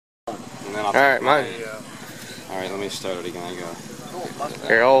then I'll Alright, mine. Alright, let me start it again. I go.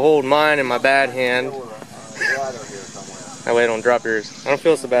 Here, I'll hold mine in my bad hand. That way I don't drop yours. I don't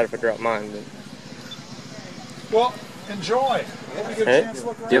feel so bad if I drop mine. But... Well, enjoy. Hope you get a chance to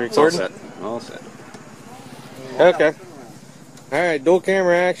look around. Yep, all set. All set. Okay. Alright, dual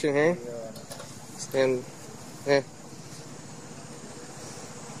camera action here. Stand. Yeah.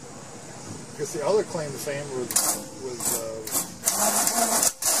 Because the other claim to fame was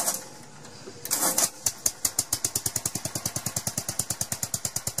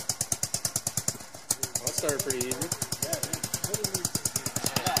that started pretty easy.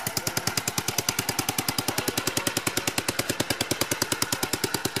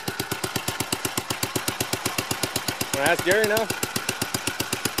 Wanna ask Gary now?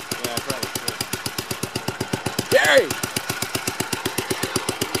 Yeah, probably. Gary!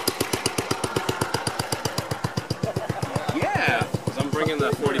 Yeah, because I'm bringing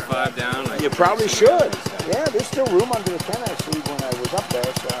the 45 down. You probably should. Yeah, there's still room under the tent actually when I was up there.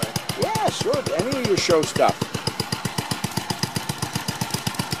 So yeah, sure. Any of your show stuff.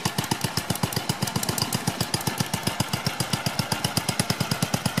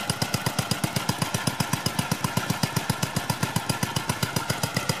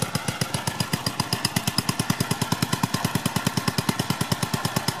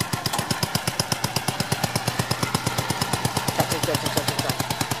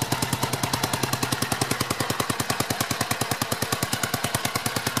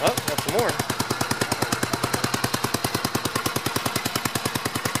 Oh, got some more.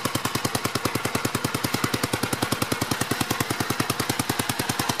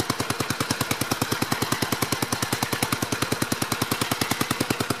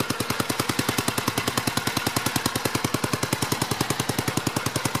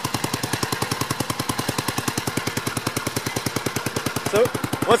 So,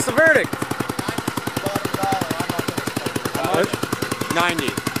 what's the verdict? How much? 90.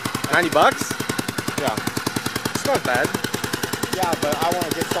 90 bucks? Yeah. It's not bad. Yeah, but I want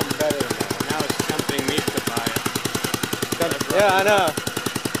to get something better than that. Now it's tempting me to buy it. Yeah, I know.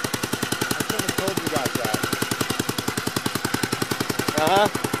 I should have told you guys that. Uh-huh.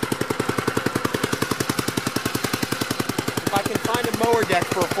 If I can find a mower deck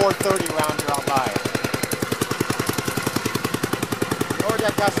for a 430 rounder, I'll buy it. Mower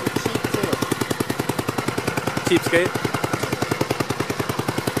deck has to be cheap too. Cheapskate.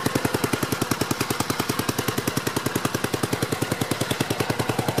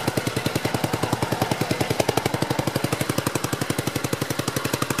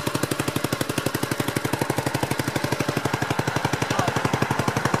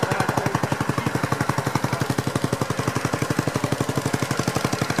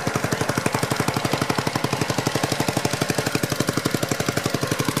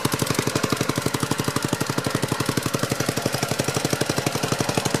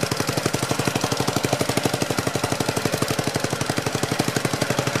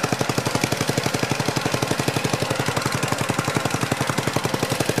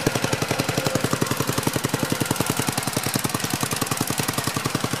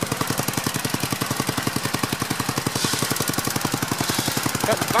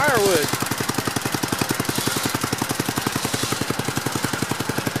 Cutting firewood.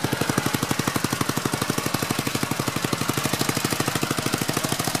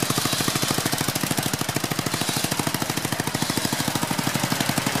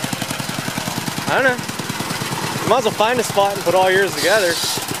 I don't know. You might as well find a spot and put all yours together.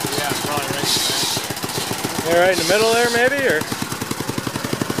 Yeah, probably right there. You're right in the middle there, maybe, or?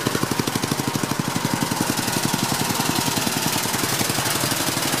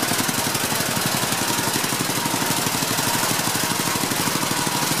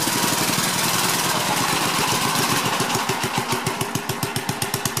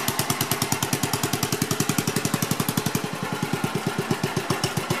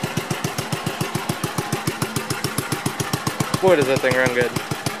 Boy, does that thing run good.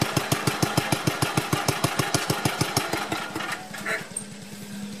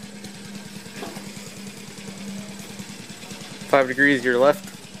 Five degrees to your left.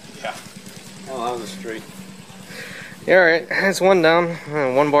 Yeah. Well, that was straight. Yeah, alright. That's one down.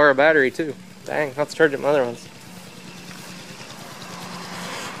 And 1 bar of battery, too. Dang, I'll have to charge up my other ones.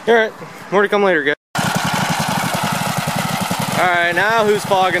 Alright, more to come later, guys. Alright, now who's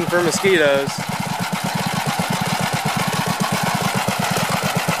fogging for mosquitoes?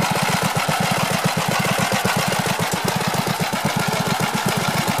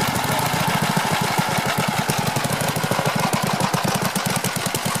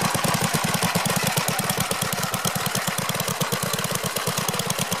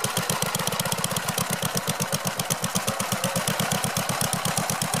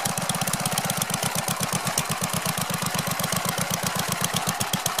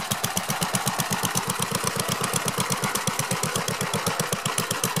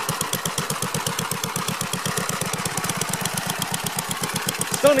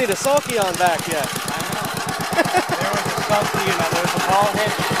 still need a sulky on back yet. I know. There was a sulky and there was a ball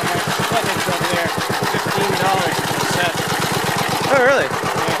hitch and there's a split hitch over there. $15 for the set. Oh, really?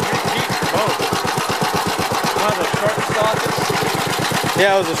 Yeah, pretty cheap for both. One of the short sockets.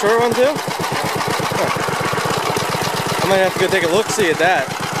 Yeah, it was a short one too? Huh. I might have to go take a look-see at that.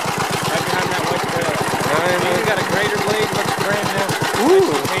 Right behind that white trailer. He's got a grater blade, looks brand new.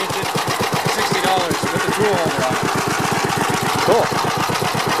 Ooh. Painted $60 with a tool holder on it. Cool.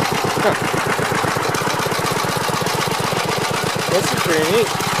 Huh. This is pretty neat.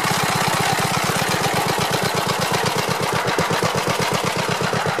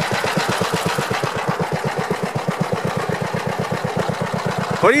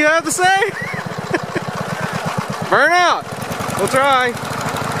 What do you have to say? Burn out. We'll try.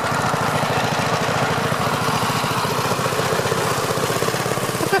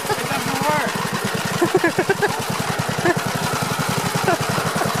 It doesn't work.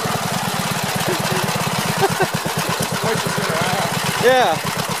 Yeah.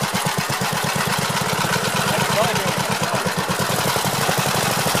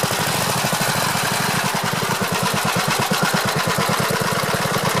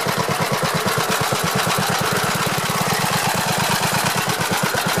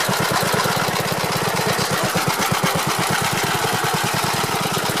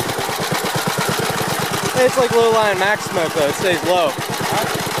 It's like low line max smoke though, it stays low.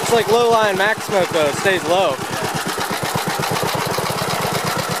 It's like low line max smoke though, it stays low.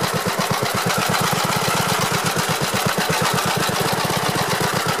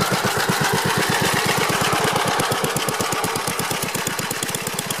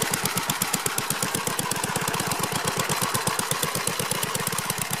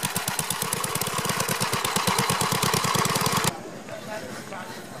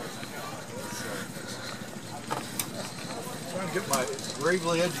 Get my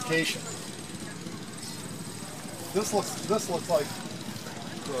Gravely education. This looks like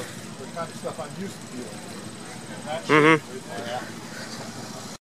the kind of stuff I'm used to doing. Mm-hmm.